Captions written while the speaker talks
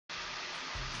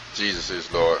Jesus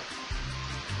is Lord.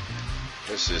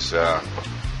 This is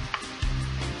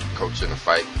Coach in the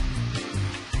Fight.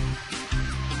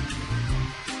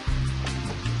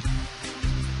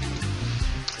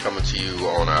 Coming to you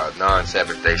on a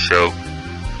non-Sabbath day show.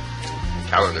 The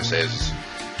calendar says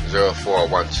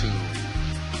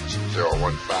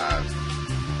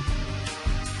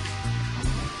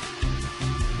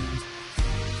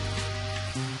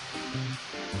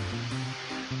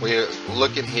We're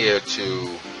looking here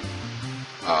to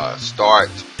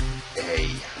start I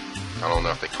don't know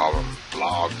if they call them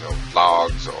blogs or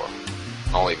vlogs, or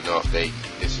I don't even know if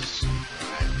this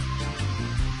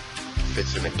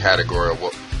fits in the category of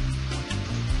what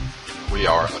we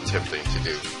are attempting to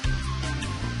do.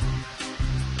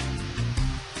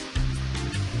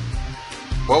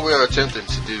 What we are attempting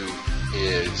to do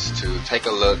is to take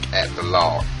a look at the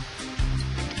law,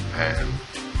 and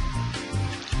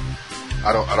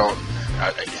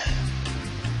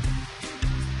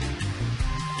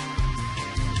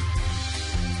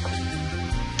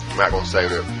I'm not going to say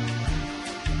that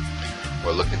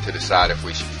we're looking to decide if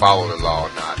we should follow the law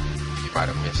or not. You might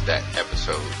have missed that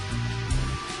episode.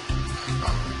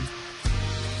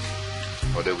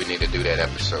 Or do we need to do that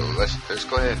episode? Let's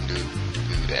go ahead and do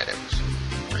that episode.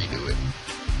 Redo it.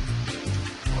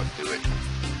 Or do it.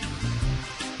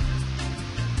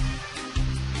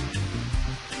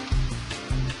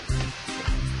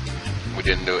 We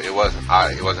didn't do it. It wasn't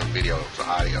video. It was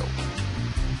audio. All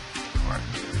right.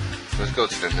 So let's go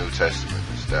to the New Testament.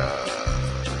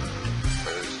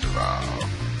 First of all,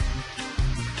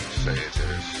 say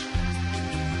there's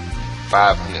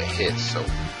 500 hits, so we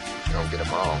don't get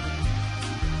them all.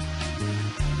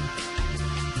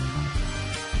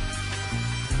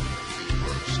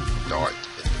 We'll start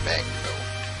at the back though.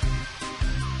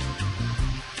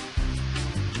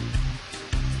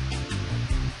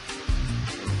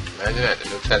 Imagine that, the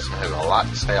New Testament has a lot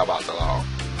to say about the law.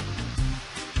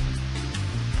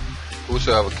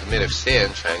 Whosoever committeth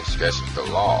sin transgresseth the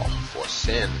law, for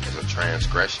sin is a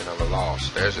transgression of the law.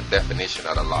 So there's a definition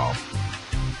of the law.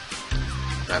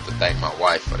 I have to thank my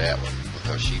wife for that one,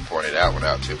 because she pointed that one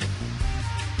out to me.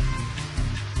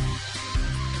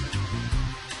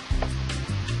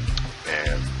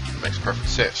 And it makes perfect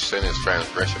sense. Sin is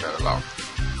transgression of the law.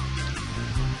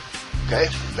 Okay,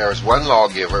 there is one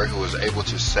lawgiver who is able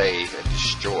to save and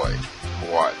destroy.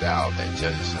 Who art thou that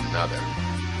judgest another?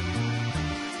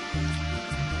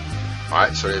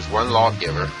 Alright, so there's one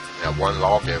lawgiver. That one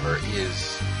lawgiver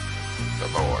is the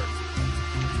Lord.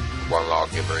 One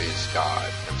lawgiver is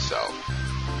God Himself.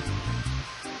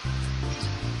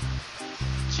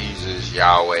 Jesus,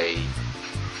 Yahweh,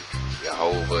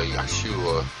 Jehovah,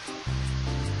 Yeshua,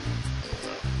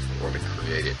 the one that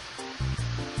created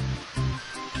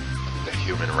the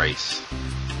human race.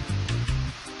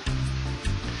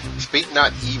 Speak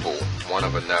not evil one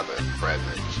of another,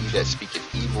 brethren. He that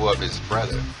speaketh evil of his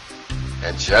brother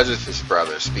and judgeth his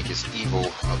brother speaketh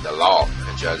evil of the law,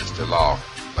 and judgeth the law.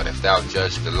 But if thou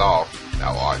judge the law,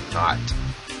 thou art not a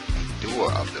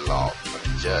doer of the law, but a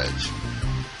judge.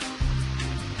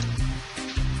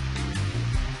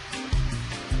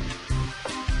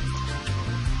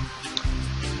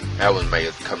 That one may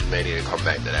need to come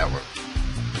back to that one.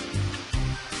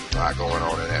 A lot going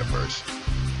on in that verse.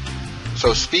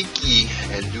 So speak ye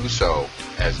and do so,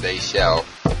 as they shall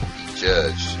be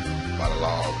judged by the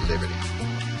law of liberty.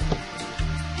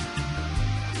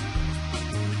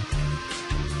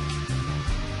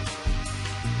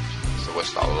 So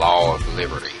what's the law of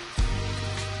liberty?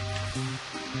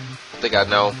 I think I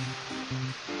know,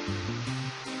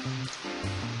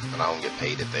 but I don't get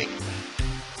paid to think.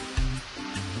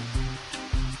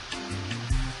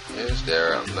 Is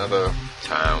there another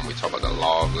time we talk about the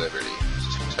law of liberty?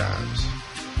 It's 2 times.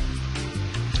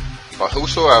 But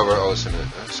whosoever, it's in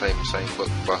the same book.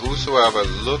 But whosoever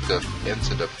looketh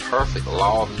into the perfect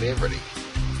law of liberty,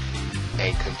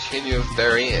 and continueth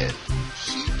therein,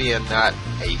 he being not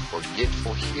a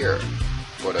forgetful hearer,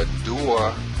 but a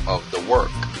doer of the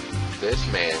work, this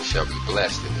man shall be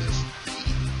blessed in his deed.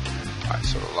 Alright,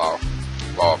 so the law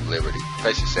of liberty.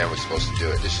 Basically saying we're supposed to do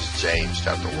it. This is James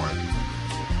chapter 1.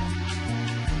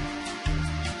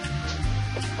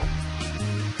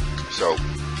 So,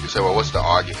 you say, well, what's the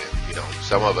argument? You know,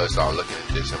 some of us are looking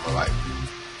at this and we're like,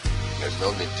 there's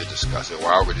no need to discuss it.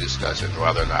 Why are we discussing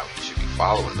whether or not we should be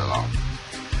following the law?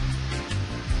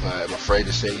 But I'm afraid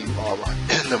to say you are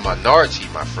in the minority,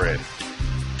 my friend.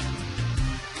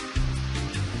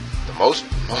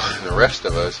 The rest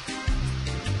of us,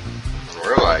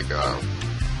 we're like,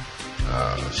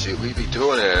 should we be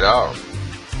doing it at all?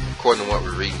 According to what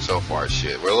we're reading so far,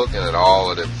 shit. We're looking at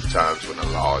all of the times when the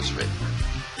law is written.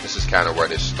 This is kind of where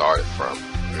this started from.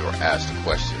 We were asked the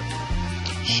question,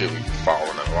 should we be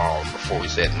following the law? Before we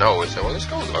said no, we said, well, let's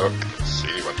go look and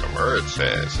see what the word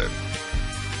says. And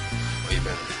we've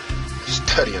been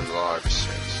studying the law ever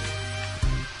since.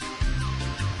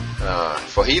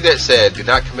 For he that said, do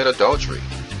not commit adultery,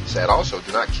 said also,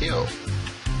 do not kill.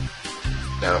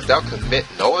 Now if thou commit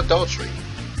no adultery,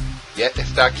 yet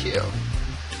if thou kill,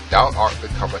 thou art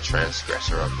become a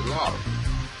transgressor of the law.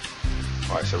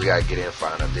 Alright, so we gotta get in and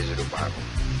find a digital Bible.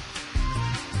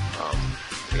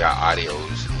 We got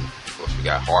audios, and of course we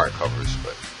got hardcovers,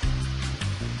 but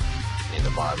in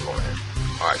the Bible on it.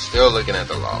 Alright, still looking at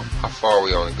the law. How far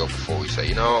we only go before we say,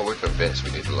 you know what, we're convinced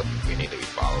we need to be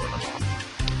following the law.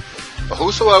 But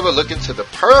whosoever look into the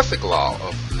perfect law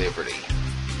of liberty,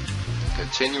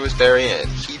 continuous therein,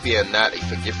 he being not a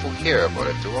forgetful hearer, but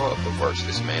a doer of the works,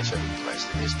 this man shall be blessed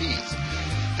in his deeds.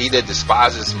 He that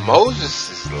despises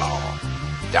Moses' law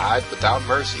died without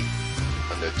mercy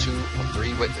under 2 or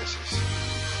 3 witnesses.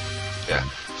 Yeah.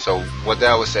 So what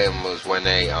that was saying was when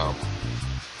they,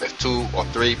 if 2 or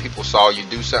 3 people saw you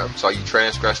do something, saw you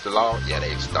transgress the law, yeah,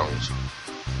 they stoned you.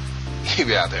 You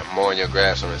be out there mowing your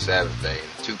grass on the Sabbath day,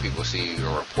 and 2 people see you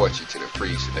and report you to the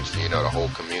priest, and next thing you know, the whole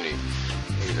community,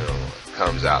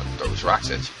 comes out and throws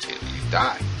rocks at you till you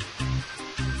die.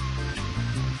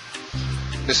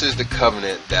 This is the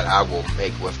covenant that I will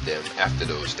make with them after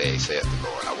those days, saith the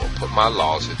Lord. I will put my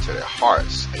laws into their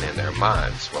hearts, and in their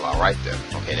minds will I write them.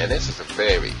 Okay, now this is a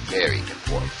very, very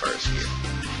important verse here.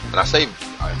 And I say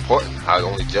important, I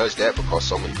only judge that because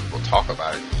so many people talk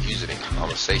about it and use it in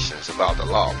conversations about the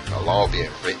law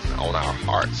being written on our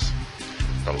hearts.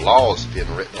 The laws being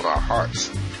written on our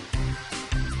hearts.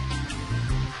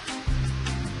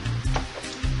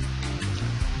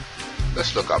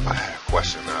 Let's look up. I had a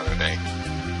question the other day.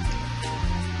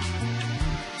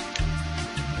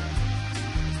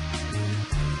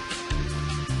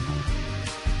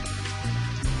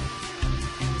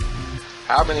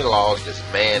 How many laws does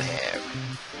man have?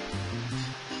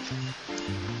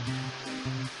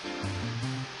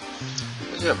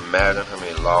 Does it matter how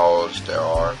many laws there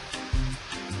are?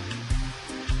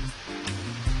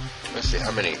 Let's see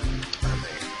how many.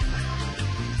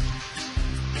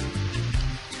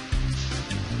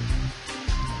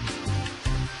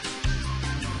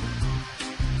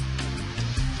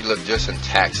 If you look just in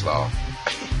tax law,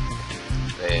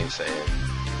 they ain't saying.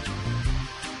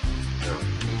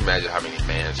 Imagine how many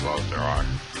manslaws there are.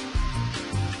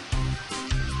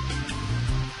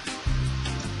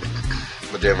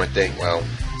 But then we think, well,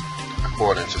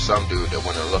 according to some dude that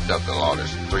went and looked up the law,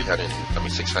 there's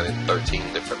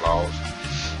 613 different laws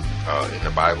in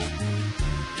the Bible.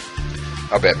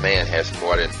 I bet man has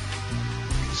more than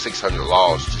 600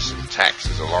 laws just in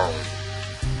taxes alone.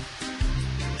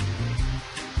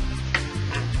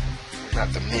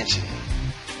 Not to mention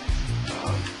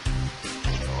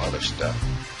other stuff.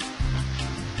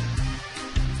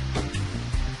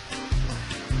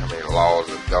 How many laws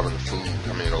that govern food?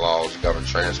 How many laws govern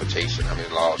transportation? How many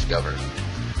laws govern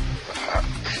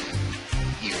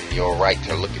even your right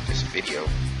to look at this video?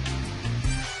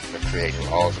 They're creating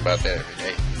laws about that every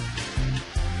day.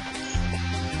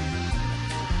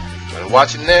 But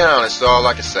watch it now, that's all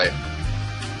I can say.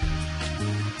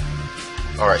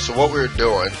 Alright, so what we're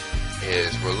doing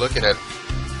is we're looking at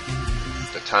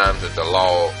times that the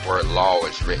word law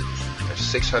is written. There's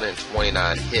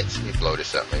 629 hits. Let me blow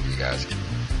this up. Maybe you guys are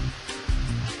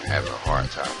having a hard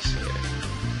time seeing it.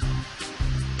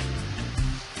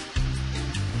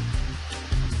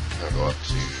 I'll go up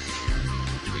to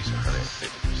at least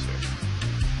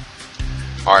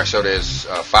 150%. Alright, so there's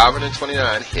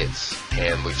 529 hits,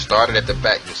 and we've started at the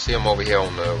back. You see them over here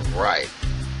on the right.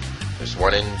 There's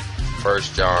 1 in 1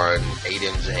 John, 8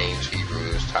 in James,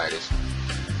 Hebrews, Titus.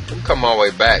 We can come all the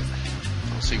way back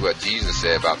and see what Jesus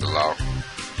said about the law.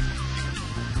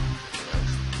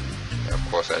 And of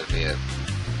course, at the end.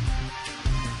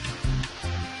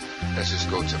 Let's just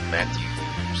go to Matthew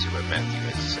and see what Matthew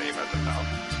has to say about the law.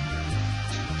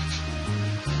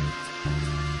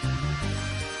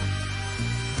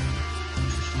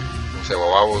 You say,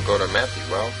 well, why would we go to Matthew?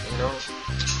 Well,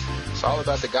 it's all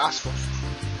about the gospel.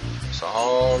 It's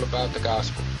all about the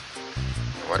gospel.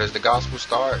 And where does the gospel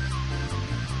start?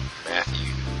 Matthew.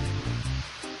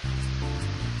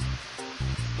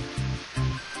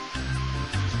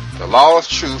 The law of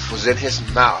truth was in his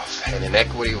mouth, and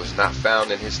iniquity was not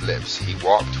found in his lips. He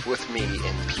walked with me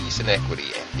in peace and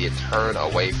equity, and did turn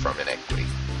away from iniquity.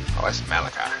 Oh, that's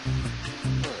Malachi.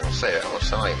 I'm going to say that. I don't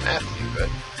sound like Matthew, but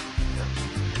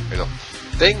there you go.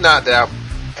 Think not that I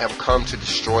am come to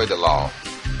destroy the law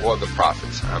or the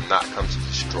prophets. I am not come to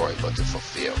destroy, but to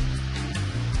fulfill.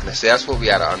 And see, that's what we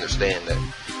got to understand, that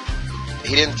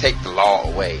he didn't take the law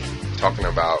away. Talking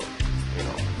about, you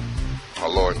know, our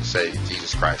Lord and Savior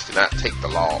Jesus Christ did not take the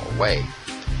law away.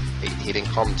 He didn't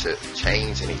come to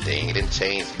change anything. He didn't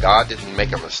change. God didn't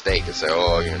make a mistake and say,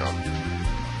 oh, you know,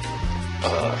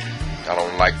 I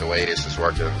don't like the way this is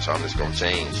working, so I'm just going to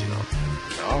change, you know.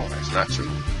 No, that's not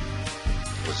true.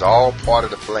 It was all part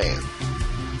of the plan.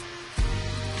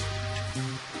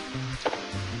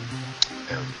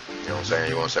 And, you know what I'm saying?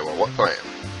 You want to say, well, what plan?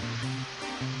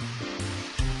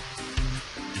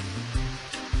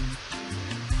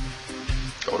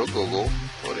 Go to Google,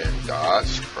 put in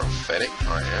God's prophetic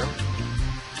plan.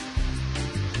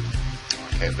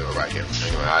 I can't do it right here.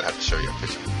 Anyway, I'd have to show you a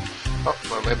picture. Oh,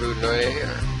 well, maybe we can do it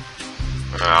here.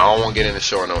 I don't want to get into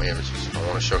showing no images. I don't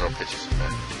want to show no pictures of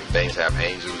that. Things have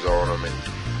angels on them and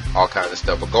all kinds of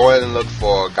stuff. But go ahead and look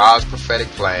for God's prophetic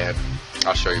plan.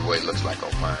 I'll show you what it looks like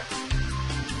on mine.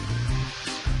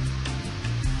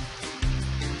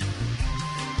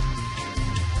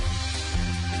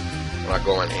 When I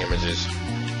go in images,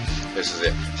 this is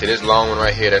it. See this long one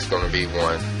right here? That's going to be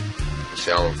one.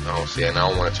 See, I don't see it, and I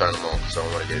don't want to turn them on because I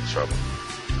don't want to get in trouble.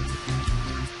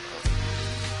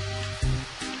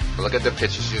 But look at the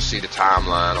pictures. You'll see the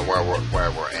timeline of where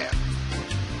we're at.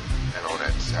 And on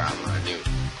that timeline,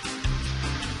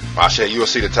 I'll show you. You'll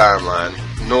see the timeline.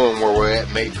 Knowing where we're at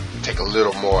may take a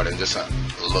little more than just a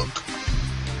look.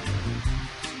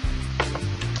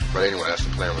 But anyway, that's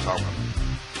the plan we're talking about.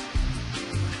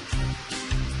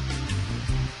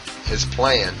 His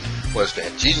plan was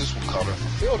that Jesus would come and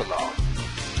fulfill the law.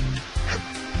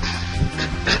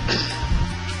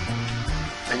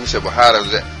 And you said, well,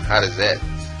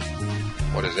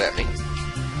 what does that mean?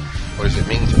 What does it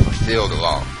mean to fulfill the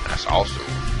law? That's also,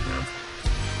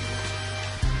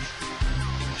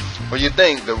 well, you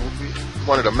think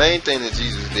one of the main things that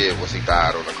Jesus did was he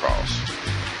died on the cross.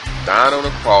 Dying on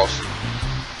the cross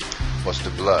was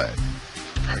the blood.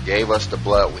 He gave us the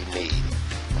blood we need.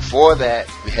 Before that,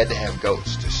 we had to have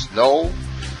goats. There's no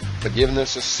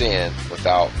forgiveness of sin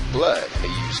without blood. They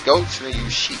use goats and they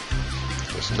use sheep.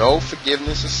 There's no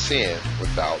forgiveness of sin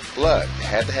without blood. You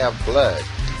had to have blood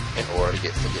in order to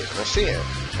get forgiven of sin.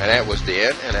 And that was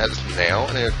then, and that is now,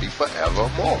 and it'll be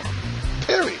forevermore.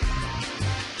 Period.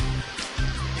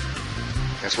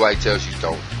 That's why he tells you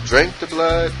don't drink the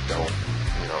blood, don't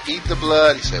eat the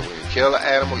blood. He said when you kill an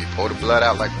animal, you pour the blood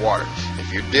out like water.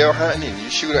 If you're deer hunting and you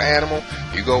shoot an animal,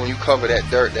 you go and you cover that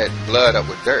blood up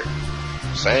with dirt.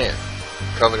 Sand.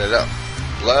 Cover it up.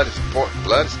 Blood is important.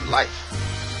 Blood is life.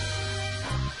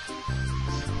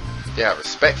 You have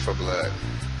respect for blood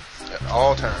at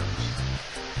all times.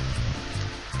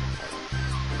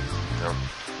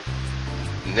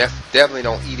 Definitely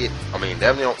don't eat it.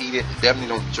 Definitely don't eat it. Definitely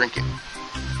don't drink it.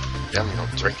 Definitely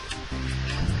don't drink it.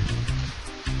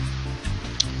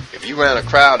 If you around a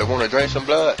crowd that want to drink some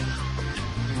blood,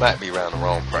 you might be around the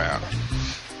wrong crowd.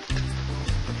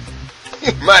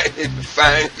 You might need to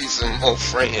find you some more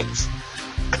friends.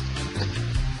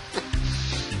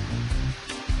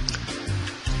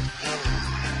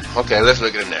 Okay, let's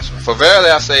look at the next one. For verily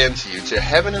I say unto you, till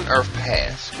heaven and earth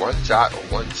pass, one jot or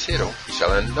one tittle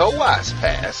shall in no wise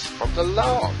pass from the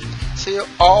law, till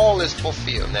all is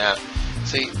fulfilled. Now,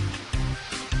 see,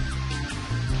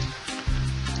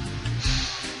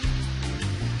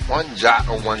 one jot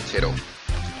or one tittle.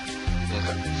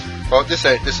 Okay. Well, this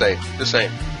ain't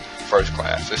first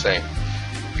class. This ain't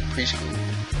preschool.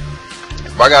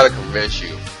 If I gotta convince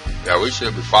you that we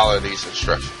should be following these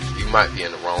instructions, you might be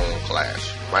in the wrong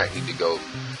class. You might need to go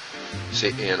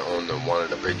sit in on one of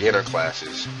the beginner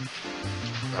classes.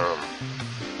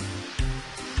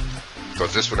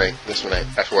 Because this one ain't.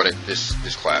 That's what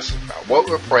this class is about. What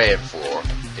we're praying for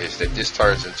is that this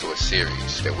turns into a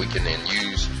series that we can then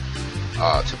use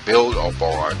to build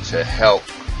upon to help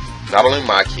not only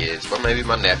my kids, but maybe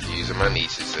my nephews and my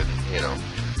nieces, and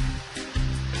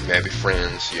maybe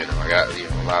friends. I got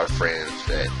a lot of friends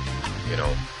that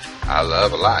I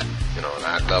love a lot. And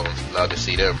I'd love to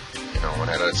see them on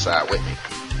that other side with me,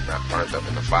 not burnt up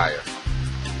in the fire.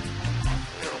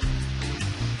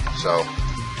 So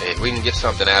if we can get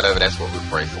something out of it, that's what we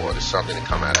pray for. There's something to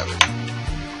come out of it.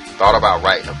 Thought about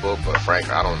writing a book, but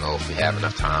frankly, I don't know if we have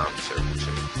enough time for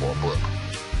a book.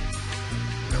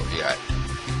 We got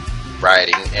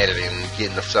writing, editing,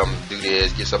 getting something to do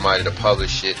this, get somebody to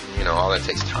publish it. All that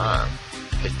takes time.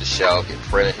 Hit the shelf, get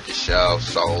printed, hit the shelf,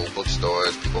 sold,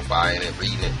 bookstores, people buying it,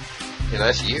 reading it.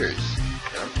 That's years.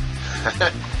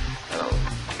 I don't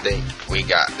think we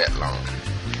got that long.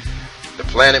 The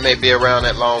planet may be around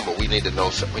that long, but we need to know.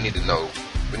 We need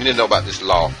to know about this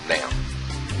law now.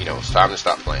 It's time to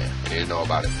stop playing. We need to know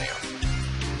about it now.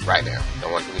 right now.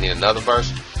 We need another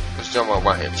verse. Let's jump on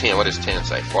right here. 10. What does 10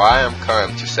 say? For I am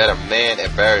come to set a man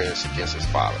at variance against his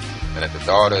father, and that the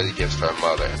daughter against her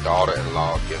mother, and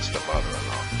daughter-in-law against the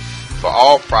mother-in-law. For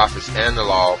all prophets and the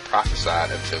law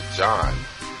prophesied until John.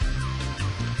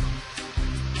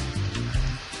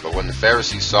 But when the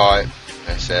Pharisees saw it,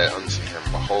 they said unto him,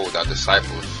 Behold, thy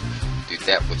disciples do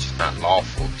that which is not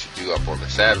lawful to do up on the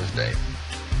Sabbath day.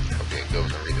 I'll be good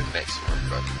to read the next one,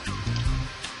 but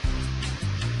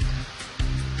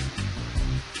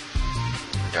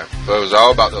okay. So it was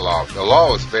all about the law. The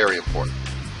law is very important.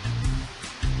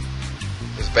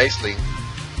 It's basically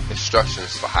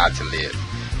instructions for how to live.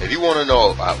 If you want to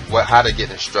know how to get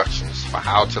instructions for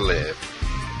how to live,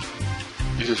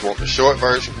 you just want the short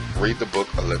version, read the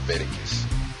book of Leviticus.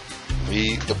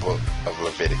 Read the book of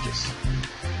Leviticus.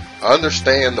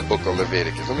 Understand the book of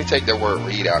Leviticus. Let me take that word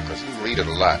read out, because you read it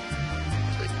a lot.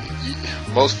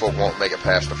 Most folk won't make it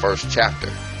past the first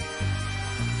chapter.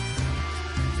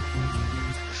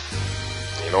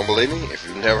 You don't believe me? If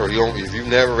you've never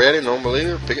read it, don't believe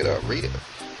it, pick it up, read it.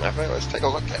 Matter of fact, let's take a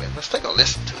look at it. Let's take a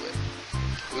listen to it.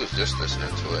 We was just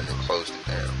listening to it and closed it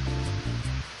down.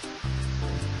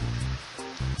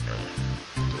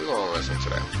 We're gonna listen to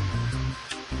that.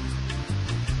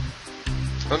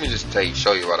 Let me just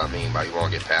show you what I mean by you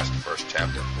won't get past the first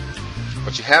chapter.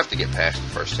 But you have to get past the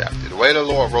first chapter. The way the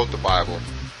Lord wrote the Bible,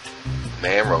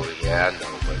 man wrote it, yeah, I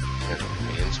know, but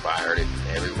he inspired it,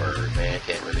 every word. Man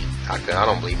can't really, I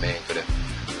don't believe man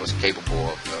was capable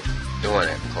of doing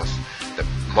that, because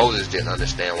Moses didn't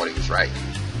understand what he was writing.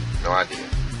 No idea.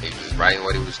 He was just writing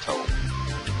what he was told. I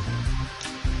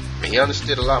mean, he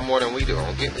understood a lot more than we do,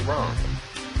 don't get me wrong.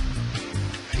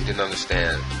 He didn't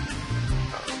understand.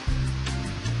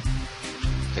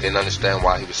 He didn't understand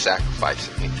why he was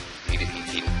sacrificing. He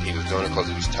was doing it because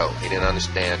he was told. He didn't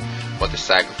understand what the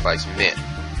sacrifice meant.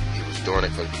 He was doing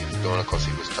it because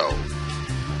he was told.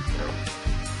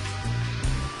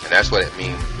 And that's what it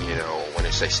means, when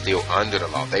they say still under the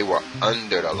law. They were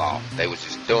under the law. They was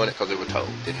just doing it because they were told.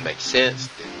 Didn't make sense.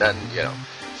 Did nothing,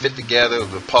 fit together.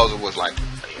 The puzzle was like,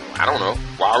 I don't know.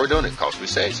 Why are we doing it? Because we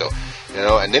say so.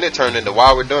 And then it turned into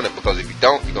why we're doing it. Because if you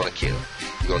don't, you're going to kill.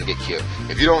 You're going to get killed.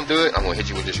 If you don't do it, I'm going to hit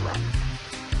you with this rock.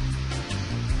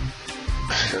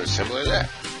 Similar to that.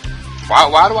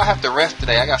 Why do I have to rest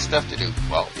today? I got stuff to do.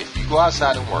 Well, if you go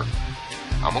outside and work,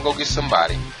 I'm going to go get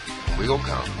somebody, and we're going to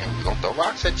come, and we're going to throw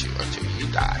rocks at you until you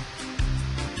die.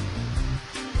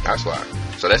 That's why.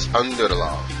 So that's under the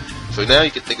law. So now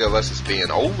you can think of us as being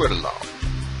over the law.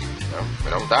 We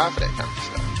don't die for that kind of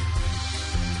stuff.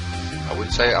 I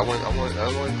wouldn't say, I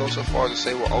wouldn't go so far as to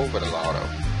say we're over the law, though.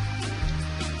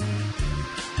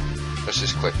 Let's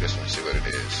just click this one and see what it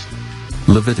is.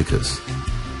 Leviticus,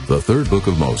 the third book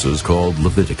of Moses, called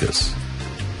Leviticus.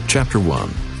 Chapter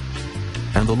 1.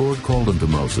 And the Lord called unto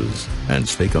Moses, and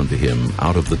spake unto him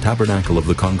out of the tabernacle of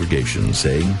the congregation,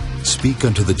 saying, Speak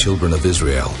unto the children of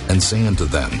Israel, and say unto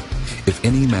them, If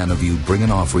any man of you bring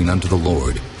an offering unto the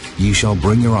Lord, ye shall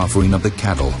bring your offering of the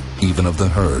cattle, even of the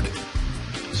herd.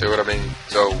 See what I mean?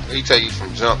 So he tell you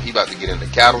from jump, he about to get into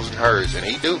cattle and herds, and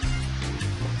he do.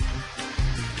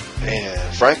 And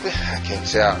frankly, I can't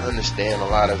say I understand a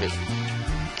lot of it.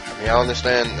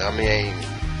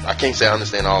 I can't say I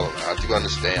understand all of it. I do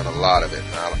understand a lot of it,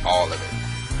 not all of it.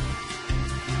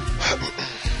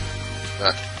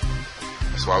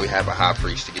 That's why we have a high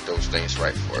priest to get those things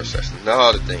right for us. That's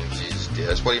another thing Jesus did.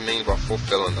 That's what he means by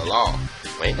fulfilling the law.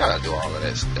 We ain't got to do all of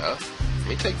that stuff. Let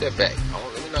me take that back.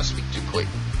 Let me not speak too quick.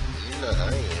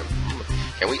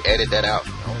 Can we edit that out?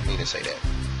 I don't mean to say that.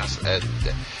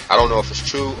 I don't know if it's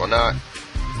true or not,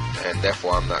 and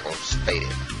therefore I'm not going to state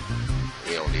it.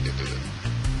 We don't need to do it.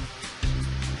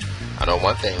 I know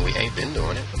one thing, we ain't been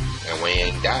doing it, and we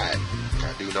ain't died.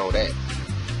 I do know that.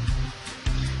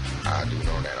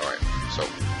 Alright. So,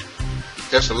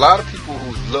 there's a lot of people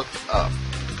who looked up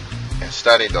and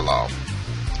studied the law.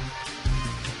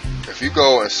 If you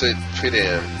go and put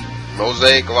in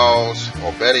Mosaic laws,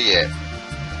 or better yet,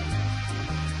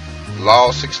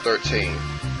 Law 613,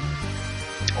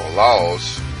 or Law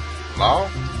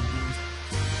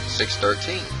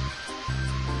 613.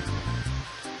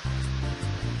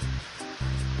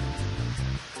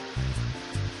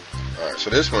 Alright, so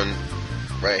this one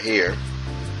right here.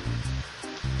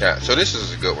 Yeah, so this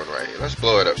is a good one right here. Let's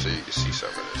blow it up so you can see some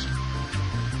of this.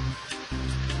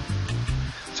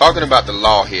 Talking about the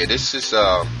law here. This is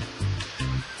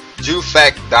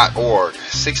Jewfact.org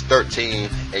 613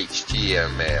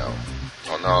 HTML.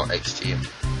 Oh no,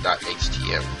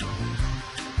 HTML.htm.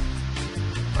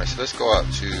 Alright, so let's go up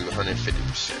to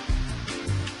 150%.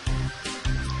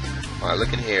 Alright,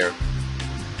 look in here.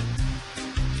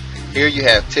 Here you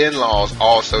have 10 laws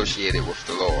all associated with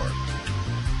the Lord.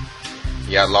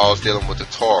 You got laws dealing with the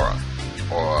Torah,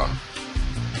 or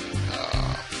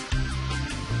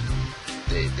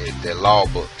the law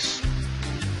books,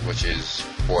 which is,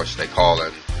 of course, they call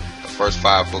it the first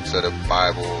 5 books of the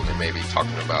Bible. They may be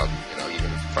talking about,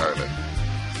 even further,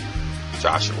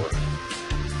 Joshua.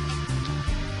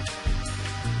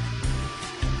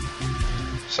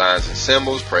 Signs and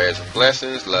symbols, prayers and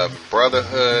blessings, love and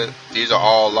brotherhood. These are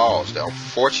all laws. The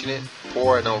unfortunate,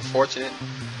 poor and unfortunate.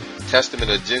 Testament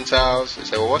of Gentiles. They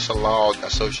say, well, what's a law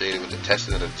associated with the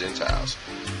testament of Gentiles?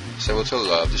 They say, well, to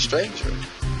love the stranger.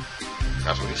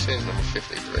 That's what he says, number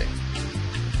 53.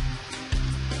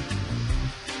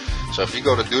 So if you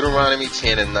go to Deuteronomy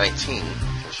 10 and 19,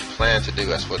 which you plan to do,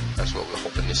 that's what we're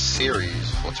hoping this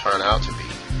series will turn out to be.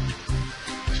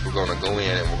 We're going to go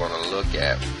in and we're going to look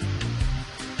at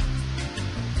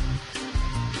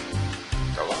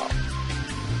the law.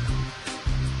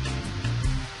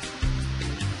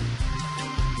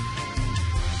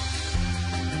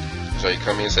 So he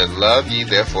come in and said, love ye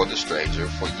therefore the stranger,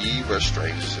 for ye were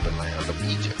strangers in the land of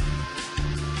Egypt.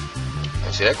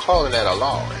 And see, they're calling that a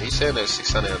law. He said that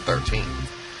 613.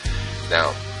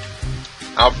 Now,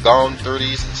 I've gone through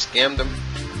these and skimmed them.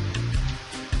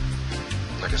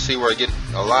 I can see where I get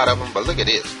a lot of them, but look at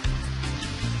this.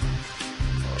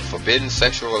 Forbidden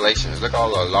sexual relations. Look at all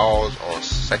the laws on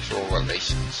sexual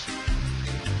relations.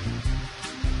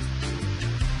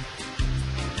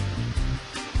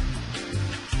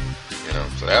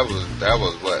 So that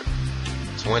was what,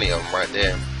 20 of them right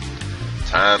there.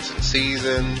 Times and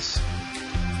seasons.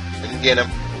 And again,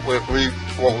 what we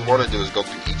want to do is go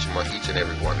through each and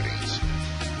every one of these.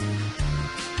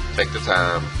 Take the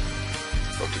time,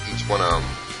 go through each one of them,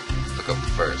 look up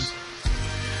the verse.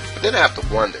 But then I have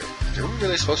to wonder, are we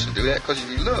really supposed to do that? Because if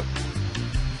you look,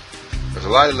 there's a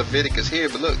lot of Leviticus here,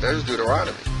 but look, there's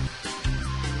Deuteronomy.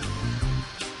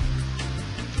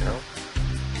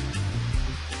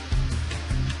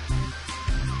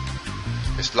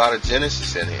 There's a lot of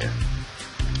Genesis in here.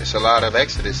 There's a lot of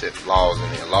Exodus laws in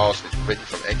here. Laws written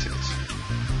from Exodus.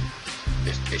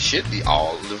 It should be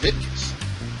all Leviticus.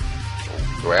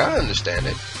 The way I understand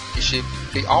it, it should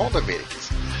be all Leviticus.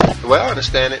 The way I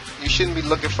understand it, you shouldn't be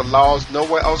looking for laws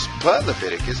nowhere else but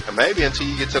Leviticus, and maybe until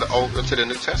you get to the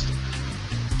New Testament,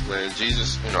 where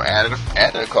Jesus, added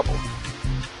a couple.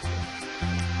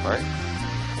 Right?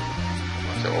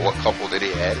 So, well, what couple did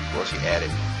he add? Of course, he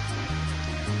added.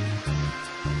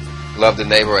 Love the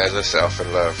neighbor as herself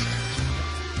and love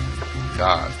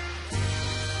God.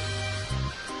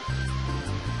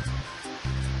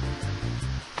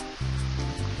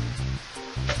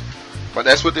 But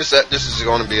that's what this is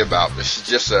going to be about. This is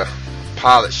just a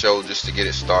pilot show just to get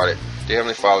it started. Dear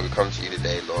Heavenly Father, we come to you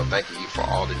today, Lord, thanking you for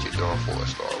all that you're doing for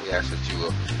us, Lord. We ask that you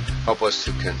will help us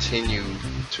to continue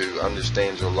to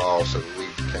understand your law so that we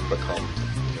can become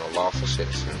lawful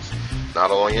citizens.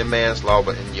 Not only in man's law,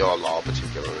 but in your law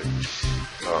particularly.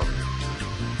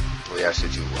 We ask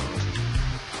that you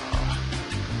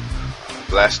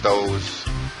bless those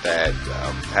that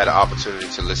had an opportunity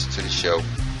to listen to the show.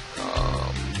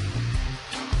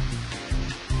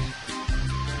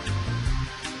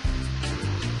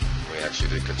 We ask you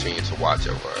to continue to watch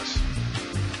over us.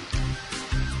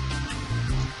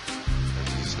 In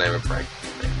Jesus' name we pray.